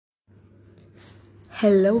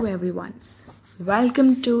Hello, everyone.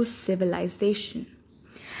 Welcome to Civilization.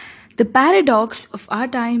 The paradox of our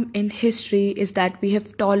time in history is that we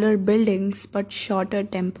have taller buildings but shorter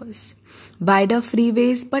tempers, wider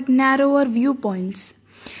freeways but narrower viewpoints.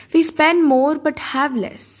 We spend more but have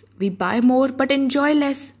less. We buy more but enjoy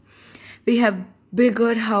less. We have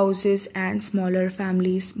bigger houses and smaller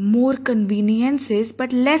families, more conveniences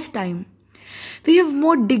but less time. We have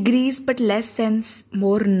more degrees but less sense,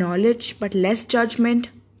 more knowledge but less judgment,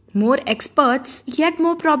 more experts yet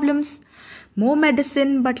more problems, more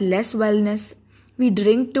medicine but less wellness. We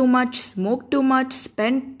drink too much, smoke too much,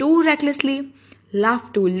 spend too recklessly,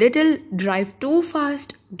 laugh too little, drive too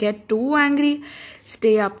fast, get too angry,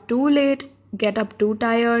 stay up too late, get up too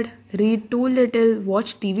tired, read too little,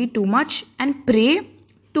 watch TV too much, and pray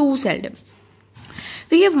too seldom.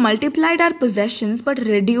 We have multiplied our possessions but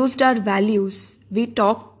reduced our values. We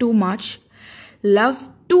talk too much, love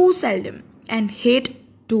too seldom, and hate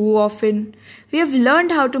too often. We have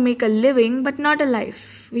learned how to make a living but not a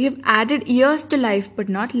life. We have added years to life but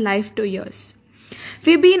not life to years.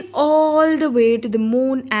 We've been all the way to the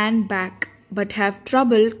moon and back but have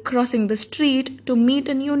trouble crossing the street to meet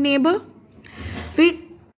a new neighbor. We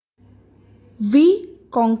we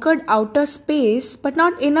conquered outer space but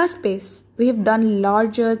not inner space. We have done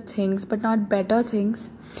larger things but not better things.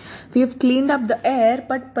 We have cleaned up the air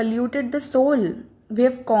but polluted the soul. We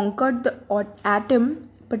have conquered the atom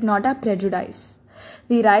but not our prejudice.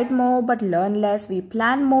 We write more but learn less. We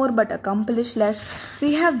plan more but accomplish less.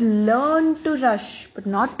 We have learned to rush but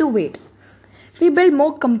not to wait. We build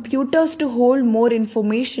more computers to hold more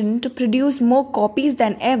information, to produce more copies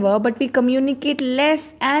than ever, but we communicate less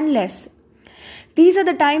and less. These are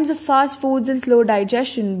the times of fast foods and slow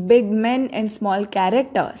digestion, big men and small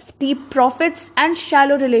character, steep profits and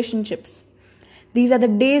shallow relationships. These are the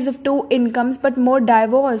days of two incomes but more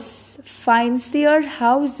divorce, fancier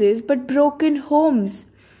houses but broken homes.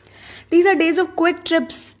 These are days of quick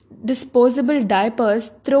trips, disposable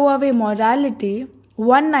diapers, throwaway morality,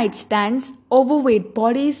 one night stands, overweight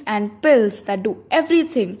bodies, and pills that do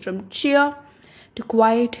everything from cheer to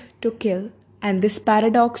quiet to kill. And this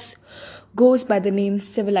paradox goes by the name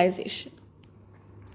civilization.